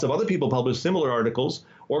when lots of other people publish similar articles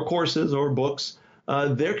or courses or books,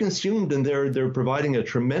 they're consumed and they're providing a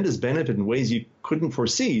tremendous benefit in ways you couldn't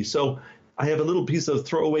foresee. So I have a little piece of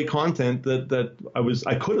throwaway content that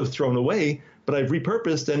I could have thrown away, but I've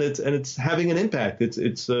repurposed, and it's having an impact.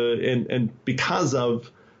 And because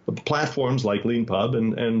of platforms like LeanPub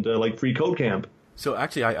and like Free Code Camp. So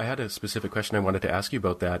actually, I had a specific question I wanted to ask you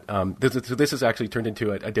about that. This has actually turned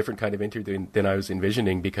into a different kind of interview than I was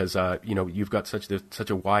envisioning, because you've got such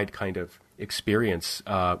a wide kind of experience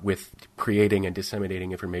with creating and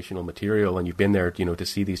disseminating informational material, and you've been there, to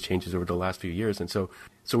see these changes over the last few years. And so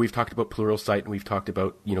we've talked about Pluralsight, and we've talked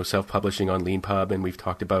about self-publishing on LeanPub, and we've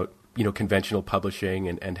talked about conventional publishing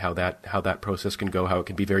and how that process can go, how it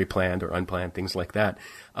can be very planned or unplanned, things like that.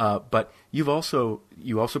 But you also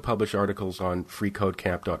publish articles on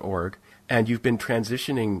freecodecamp.org, and you've been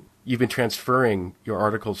transferring your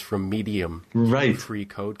articles from Medium to Free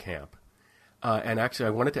Code Camp. And actually,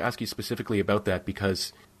 I wanted to ask you specifically about that,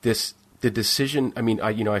 because the decision,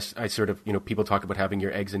 I sort of, people talk about having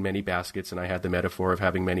your eggs in many baskets, and I had the metaphor of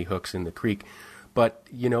having many hooks in the creek. But,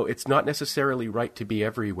 it's not necessarily right to be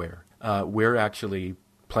everywhere. We're actually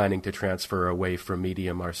planning to transfer away from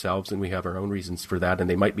Medium ourselves, and we have our own reasons for that, and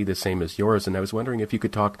they might be the same as yours. And I was wondering if you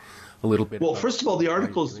could talk a little bit. Well, first of all,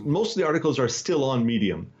 most of the articles are still on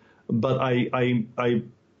Medium, but I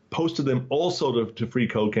posted them also to Free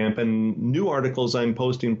Code Camp, and new articles I'm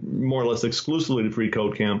posting more or less exclusively to Free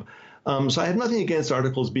Code Camp. So I have nothing against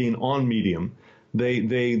articles being on Medium.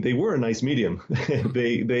 They were a nice medium.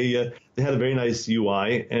 they had a very nice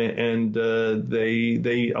UI, and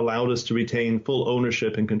they allowed us to retain full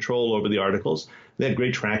ownership and control over the articles. They had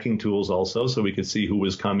great tracking tools also, so we could see who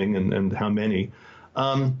was coming and how many.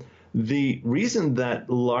 The reason that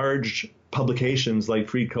large publications like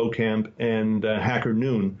Free Code Camp and Hacker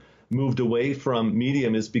Noon moved away from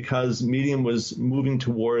Medium is because Medium was moving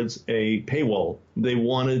towards a paywall. They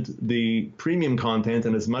wanted the premium content,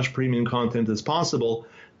 and as much premium content as possible,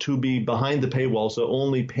 to be behind the paywall, so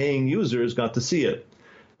only paying users got to see it.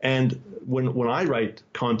 And when I write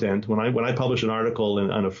content, when I publish an article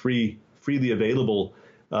on a freely available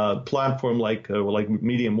platform like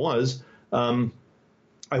Medium was,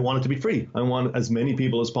 I want it to be free. I want as many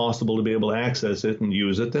people as possible to be able to access it and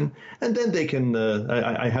use it, and then they can.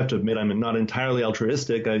 I have to admit, I'm not entirely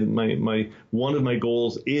altruistic. One of my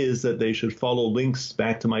goals is that they should follow links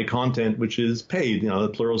back to my content, which is paid, the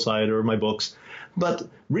Pluralsight or my books. But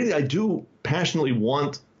really, I do passionately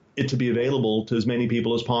want it to be available to as many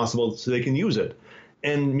people as possible so they can use it.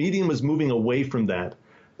 And Medium is moving away from that.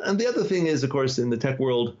 And the other thing is, of course, in the tech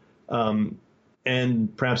world.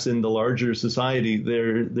 And perhaps in the larger society,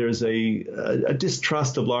 there's a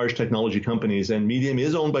distrust of large technology companies. And Medium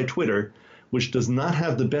is owned by Twitter, which does not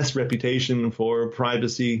have the best reputation for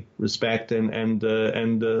privacy, respect, and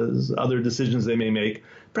other decisions they may make.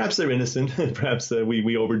 Perhaps they're innocent. Perhaps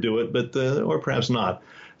we overdo it, but or perhaps not.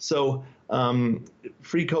 So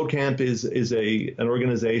Free Code Camp is an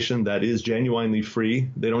organization that is genuinely free.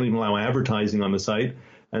 They don't even allow advertising on the site.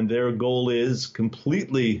 And their goal is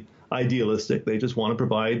completely idealistic. They just want to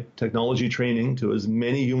provide technology training to as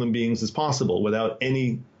many human beings as possible without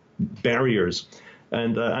any barriers.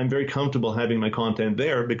 And I'm very comfortable having my content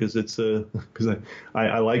there because it's because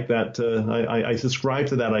I like that. I subscribe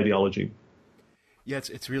to that ideology. Yeah,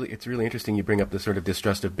 it's really interesting. You bring up the sort of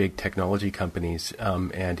distrust of big technology companies,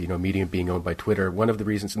 and Medium being owned by Twitter. One of the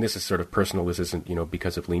reasons, and this is sort of personal. This isn't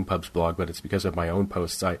because of LeanPub's blog, but it's because of my own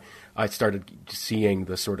posts. I started seeing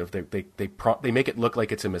the sort of they make it look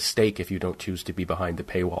like it's a mistake if you don't choose to be behind the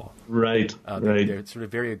paywall. Right. They're sort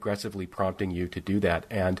of very aggressively prompting you to do that.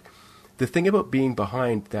 And the thing about being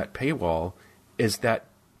behind that paywall is that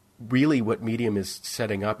really what Medium is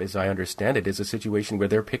setting up, as I understand it, is a situation where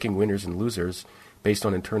they're picking winners and losers based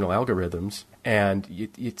on internal algorithms. And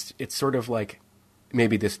it's sort of like,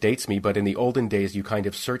 maybe this dates me, but in the olden days, you kind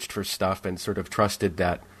of searched for stuff and sort of trusted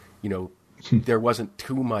that, there wasn't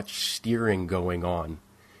too much steering going on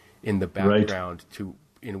in the background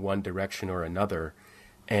in one direction or another.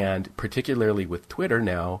 And particularly with Twitter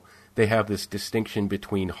now, they have this distinction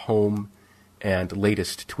between home and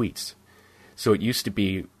latest tweets. So it used to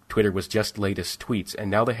be Twitter was just latest tweets,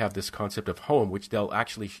 and now they have this concept of home, which they'll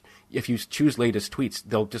actually, if you choose latest tweets,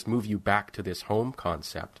 they'll just move you back to this home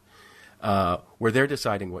concept, where they're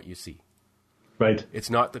deciding what you see. Right. It's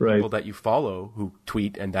not the people that you follow who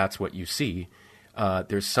tweet, and that's what you see.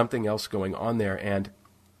 There's something else going on there, and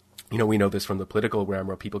we know this from the political realm,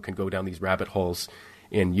 where people can go down these rabbit holes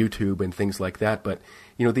in YouTube and things like that. But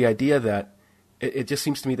the idea that it just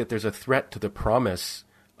seems to me that there's a threat to the promise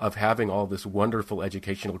of having all this wonderful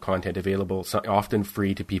educational content available, often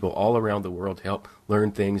free to people all around the world to help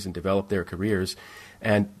learn things and develop their careers.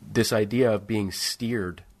 And this idea of being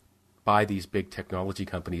steered by these big technology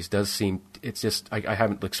companies does seem, it's just, I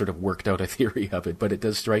haven't sort of worked out a theory of it, but it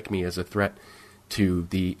does strike me as a threat to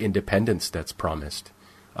the independence that's promised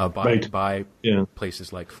by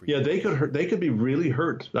places like free. Yeah, they could be really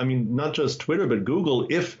hurt. I mean, not just Twitter, but Google.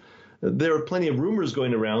 If there are plenty of rumors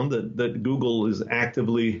going around that Google is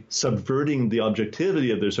actively subverting the objectivity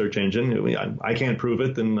of their search engine. I can't prove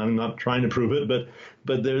it, and I'm not trying to prove it,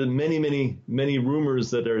 but there are many rumors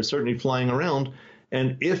that are certainly flying around.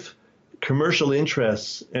 And if commercial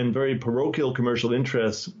interests and very parochial commercial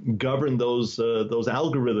interests govern those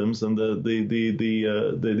algorithms and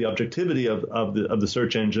the objectivity of the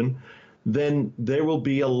search engine, then there will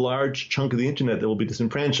be a large chunk of the internet that will be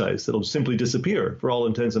disenfranchised. It'll simply disappear for all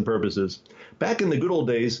intents and purposes. Back in the good old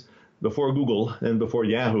days, before Google and before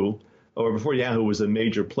Yahoo, or before Yahoo was a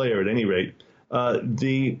major player at any rate,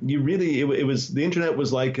 the internet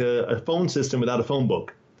was like a phone system without a phone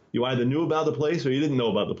book. You either knew about the place or you didn't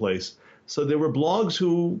know about the place. So there were blogs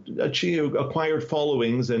who acquired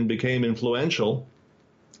followings and became influential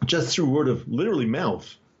just through word of literally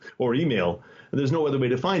mouth or email. There's no other way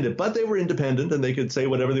to find it. But they were independent, and they could say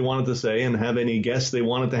whatever they wanted to say and have any guests they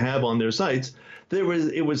wanted to have on their sites. It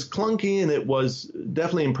was clunky, and it was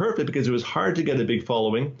definitely imperfect because it was hard to get a big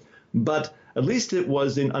following. But at least it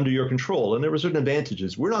was under your control, and there were certain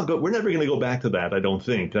advantages. We're never going to go back to that, I don't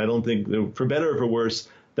think. For better or for worse,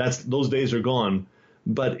 those days are gone.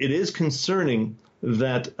 But it is concerning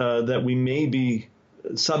that we may be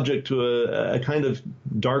subject to a kind of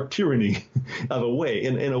dark tyranny of a way,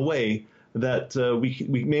 in a way that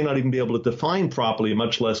we may not even be able to define properly,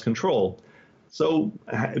 much less control. So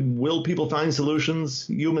will people find solutions?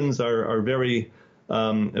 Humans are very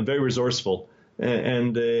resourceful,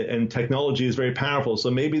 and technology is very powerful. So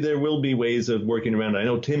maybe there will be ways of working around it. I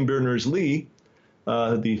know Tim Berners-Lee,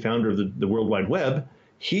 the founder of the World Wide Web,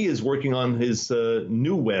 he is working on his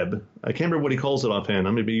new web. I can't remember what he calls it offhand.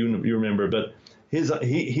 Maybe you remember, but his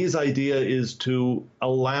idea is to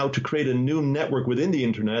create a new network within the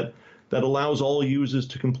internet that allows all users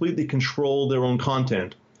to completely control their own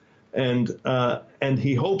content. And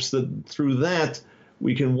he hopes that through that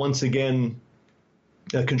we can once again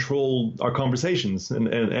control our conversations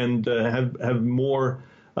and have more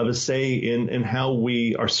of a say in how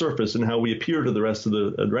we are surfaced and how we appear to the rest of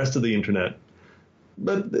the internet.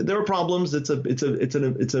 But there are problems. It's a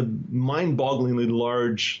mind-bogglingly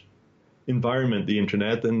large environment, the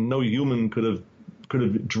internet, and no human could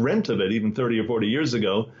have dreamt of it even 30 or 40 years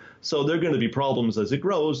ago. So there are going to be problems as it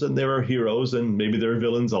grows, and there are heroes, and maybe there are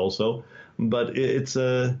villains also. But it's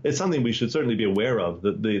something we should certainly be aware of.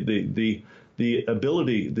 That the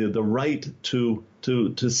ability, the right to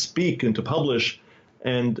speak and to publish,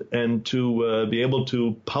 and to be able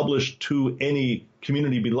to publish to any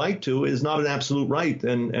community we'd like to is not an absolute right,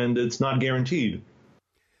 and it's not guaranteed.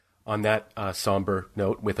 On that somber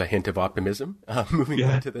note, with a hint of optimism, moving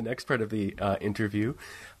on to the next part of the interview.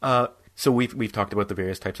 So we've talked about the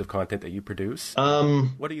various types of content that you produce.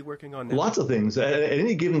 What are you working on now? Lots of things. At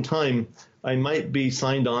any given time, I might be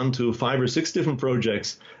signed on to 5 or 6 different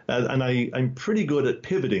projects, and I'm pretty good at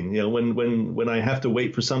pivoting. You know, when I have to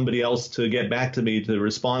wait for somebody else to get back to me to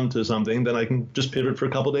respond to something, then I can just pivot for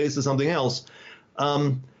a couple of days to something else.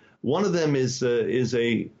 One of them is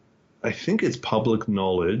I think it's public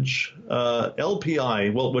knowledge. LPI.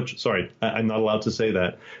 I'm not allowed to say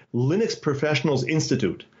that. Linux Professionals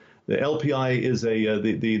Institute. The LPI is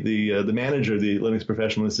the manager of the Linux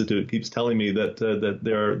Professional Institute keeps telling me that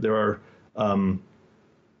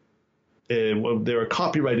there are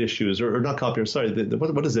copyright issues or not copyright. Sorry,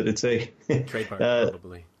 what is it? It's a trademark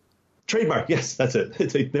probably. Trademark, yes, that's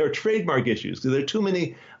it. There are trademark issues because there are too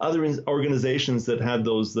many other organizations that have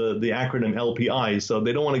the acronym LPI, so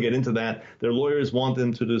they don't want to get into that. Their lawyers want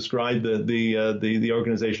them to describe the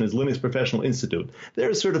organization as Linux Professional Institute.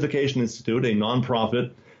 They're a certification institute, a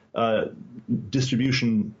nonprofit,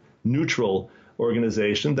 distribution neutral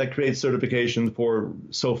organization that creates certification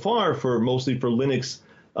mostly for Linux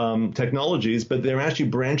technologies, but they're actually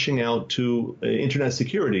branching out to internet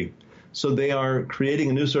security. So they are creating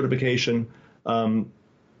a new certification on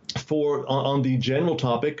the general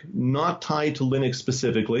topic, not tied to Linux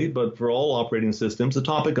specifically, but for all operating systems, the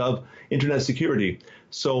topic of internet security.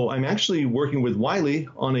 So I'm actually working with Wiley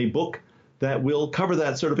on a book that will cover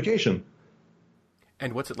that certification.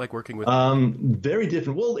 And what's it like working with? Very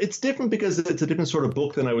different. Well, it's different because it's a different sort of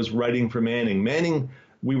book than I was writing for Manning. Manning,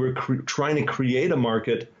 we were trying to create a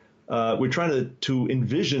market. We're trying to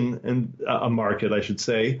envision a market, I should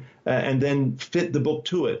say, and then fit the book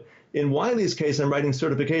to it. In Wiley's case, I'm writing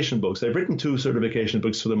certification books. I've written 2 certification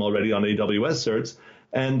books for them already on AWS certs,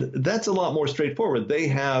 and that's a lot more straightforward.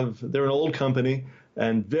 They're an old company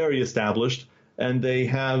and very established, and they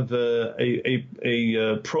have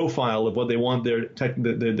a profile of what they want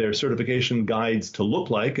their certification guides to look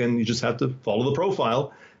like, and you just have to follow the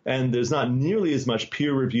profile. And there's not nearly as much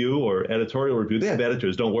peer review or editorial review. They have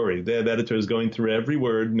editors, don't worry. They have editors going through every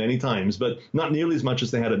word many times, but not nearly as much as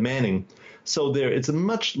they had at Manning. So it's a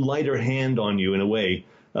much lighter hand on you in a way.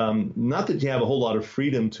 Not that you have a whole lot of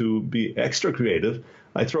freedom to be extra creative.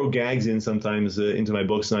 I throw gags in sometimes into my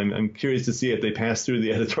books, and I'm curious to see if they pass through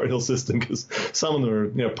the editorial system, because some of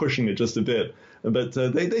them are pushing it just a bit. But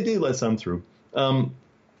they do let some through. But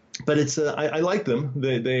it's I like them.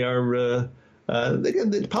 They are.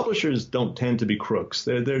 The publishers don't tend to be crooks.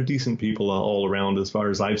 They're decent people all around, as far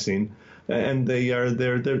as I've seen, and they're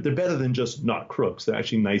better than just not crooks. They're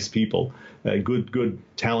actually nice people, good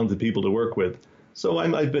talented people to work with. So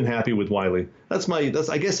I've been happy with Wiley.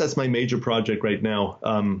 I guess that's my major project right now.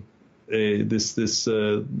 This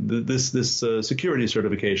security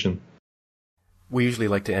certification. We usually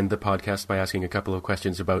like to end the podcast by asking a couple of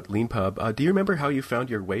questions about LeanPub. Do you remember how you found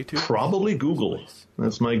your way to? Probably Google.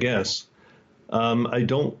 That's my guess. I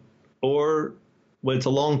don't, or well, it's a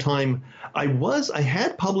long time. I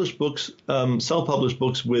had published books, self-published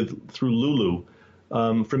books through Lulu,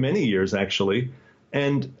 for many years actually,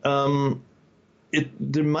 and I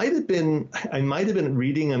might have been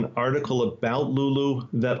reading an article about Lulu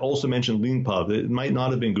that also mentioned LeanPub. It might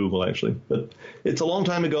not have been Google actually, but it's a long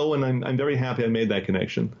time ago, and I'm very happy I made that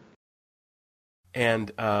connection.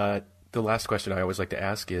 And the last question I always like to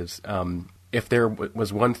ask is, if there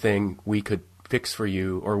was one thing we could fix for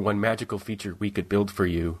you, or one magical feature we could build for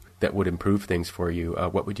you that would improve things for you,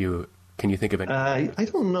 what would you? Can you think of any? I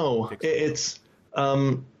don't know. It's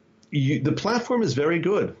the platform is very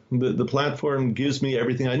good. The platform gives me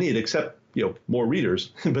everything I need, except more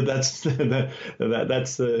readers. But that's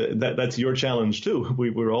that's your challenge too.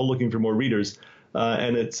 We're all looking for more readers,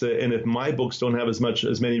 and if my books don't have as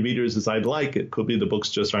many readers as I'd like, it could be the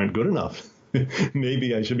books just aren't good enough.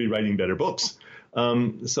 Maybe I should be writing better books.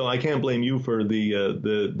 So I can't blame you for if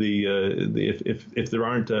there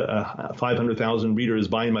aren't 500,000 readers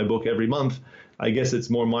buying my book every month. I guess it's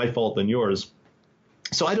more my fault than yours.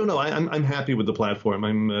 So I don't know. I'm happy with the platform.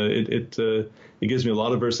 It gives me a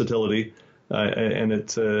lot of versatility, and it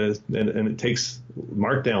takes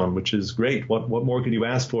Markdown, which is great. What more could you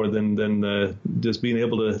ask for than just being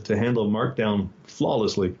able to handle Markdown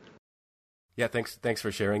flawlessly? Yeah, thanks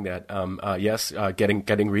for sharing that. Yes,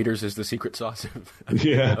 getting readers is the secret sauce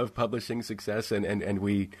of publishing success, and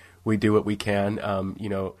we do what we can.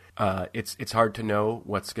 It's hard to know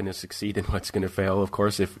what's going to succeed and what's going to fail. Of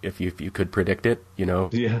course, if you could predict it,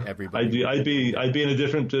 everybody. I'd be in a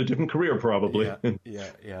different career probably.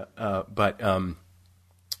 Yeah. But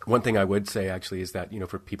one thing I would say actually is that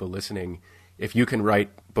for people listening, if you can write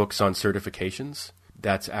books on certifications,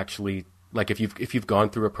 that's actually. Like if you've gone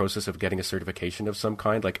through a process of getting a certification of some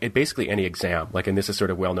kind, like basically any exam, like, and this is sort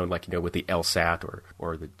of well known, like, with the LSAT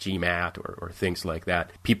or the GMAT or things like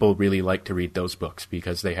that, people really like to read those books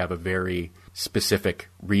because they have a very specific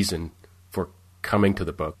reason for coming to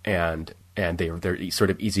the book, and they're sort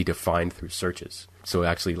of easy to find through searches. So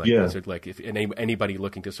actually, if anybody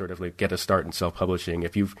looking to sort of like get a start in self-publishing,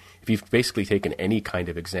 if you've basically taken any kind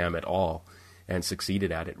of exam at all and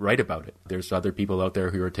succeeded at it, write about it. There's other people out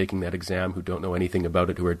there who are taking that exam who don't know anything about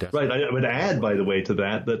it, who are desperate. Right. I would add, by the way, to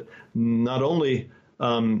that not only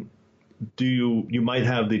do you might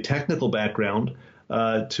have the technical background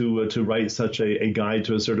to write such a guide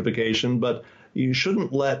to a certification, but you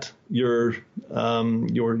shouldn't let your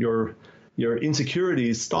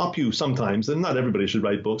insecurities stop you sometimes. And not everybody should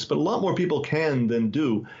write books, but a lot more people can than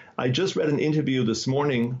do. I just read an interview this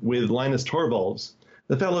morning with Linus Torvalds,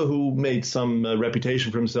 the fellow who made some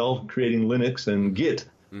reputation for himself creating Linux and Git.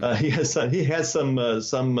 He has some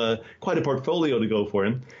quite a portfolio to go for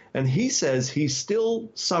him, and he says he still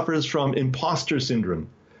suffers from imposter syndrome.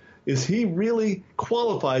 Is he really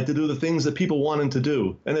qualified to do the things that people want him to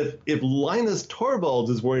do? And if Linus Torvalds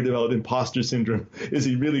is worried about imposter syndrome, is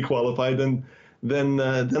he really qualified? Then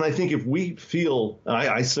I think if we feel,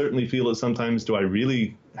 I certainly feel it sometimes. Do I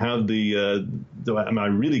really have am I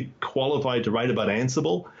really qualified to write about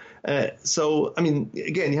Ansible? So, I mean,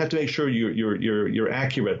 again, you have to make sure you're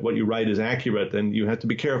accurate. What you write is accurate, and you have to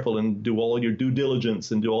be careful and do all your due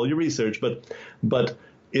diligence and do all your research. But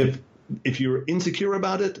if you're insecure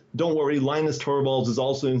about it, don't worry. Linus Torvalds is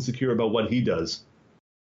also insecure about what he does.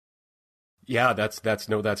 Yeah, that's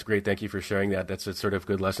great. Thank you for sharing that. That's a sort of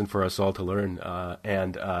good lesson for us all to learn.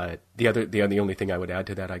 And the only thing I would add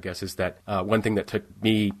to that, I guess, is that one thing that took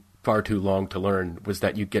me far too long to learn was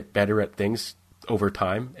that you get better at things over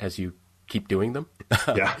time as you keep doing them.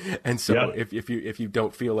 Yeah. And so if you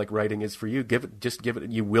don't feel like writing is for you, give it.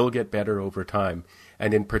 You will get better over time.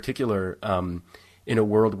 And in particular, in a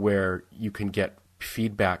world where you can get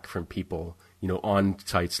feedback from people, on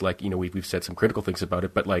sites like, we've said some critical things about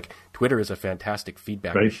it, but like Twitter is a fantastic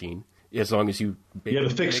feedback machine. As long as you have a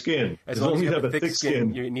thick skin. As long as you have a thick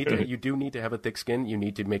skin. You do need to have a thick skin. You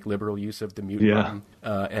need to make liberal use of the mute button,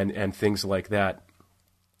 and things like that.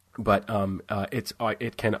 But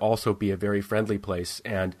it can also be a very friendly place.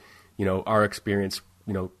 And, our experience,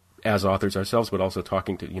 as authors ourselves, but also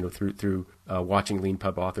talking to, through watching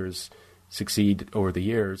LeanPub authors succeed over the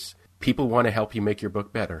years, people want to help you make your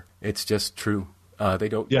book better. It's just true. They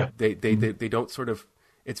don't. Yeah. They don't sort of.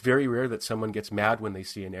 It's very rare that someone gets mad when they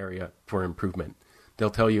see an area for improvement.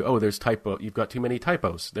 They'll tell you, "Oh, there's typo. You've got too many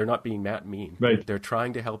typos." They're not being mean. Right. They're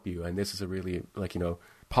trying to help you, and this is a really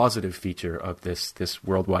positive feature of this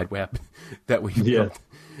World Wide Web that we've built,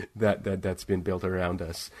 that's been built around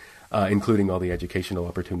us, including all the educational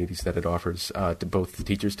opportunities that it offers to both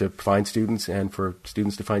teachers to find students and for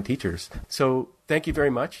students to find teachers. So thank you very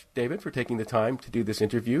much, David, for taking the time to do this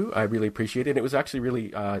interview. I really appreciate it. And it was actually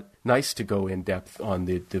really nice to go in depth on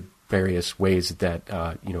the various ways that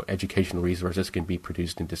educational resources can be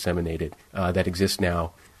produced and disseminated that exist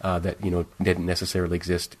now that didn't necessarily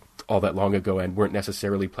exist all that long ago and weren't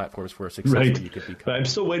necessarily platforms for a success that you could become. I'm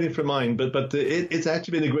still waiting for mine, but it's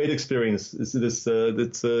actually been a great experience.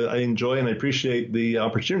 I enjoy and I appreciate the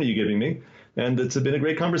opportunity you're giving me, and it's been a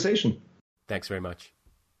great conversation. Thanks very much.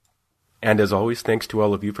 And as always, thanks to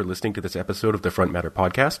all of you for listening to this episode of the Front Matter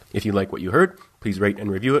Podcast. If you like what you heard, please rate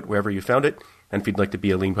and review it wherever you found it. And if you'd like to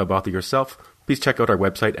be a LeanPub author yourself, please check out our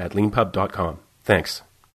website at leanpub.com. Thanks.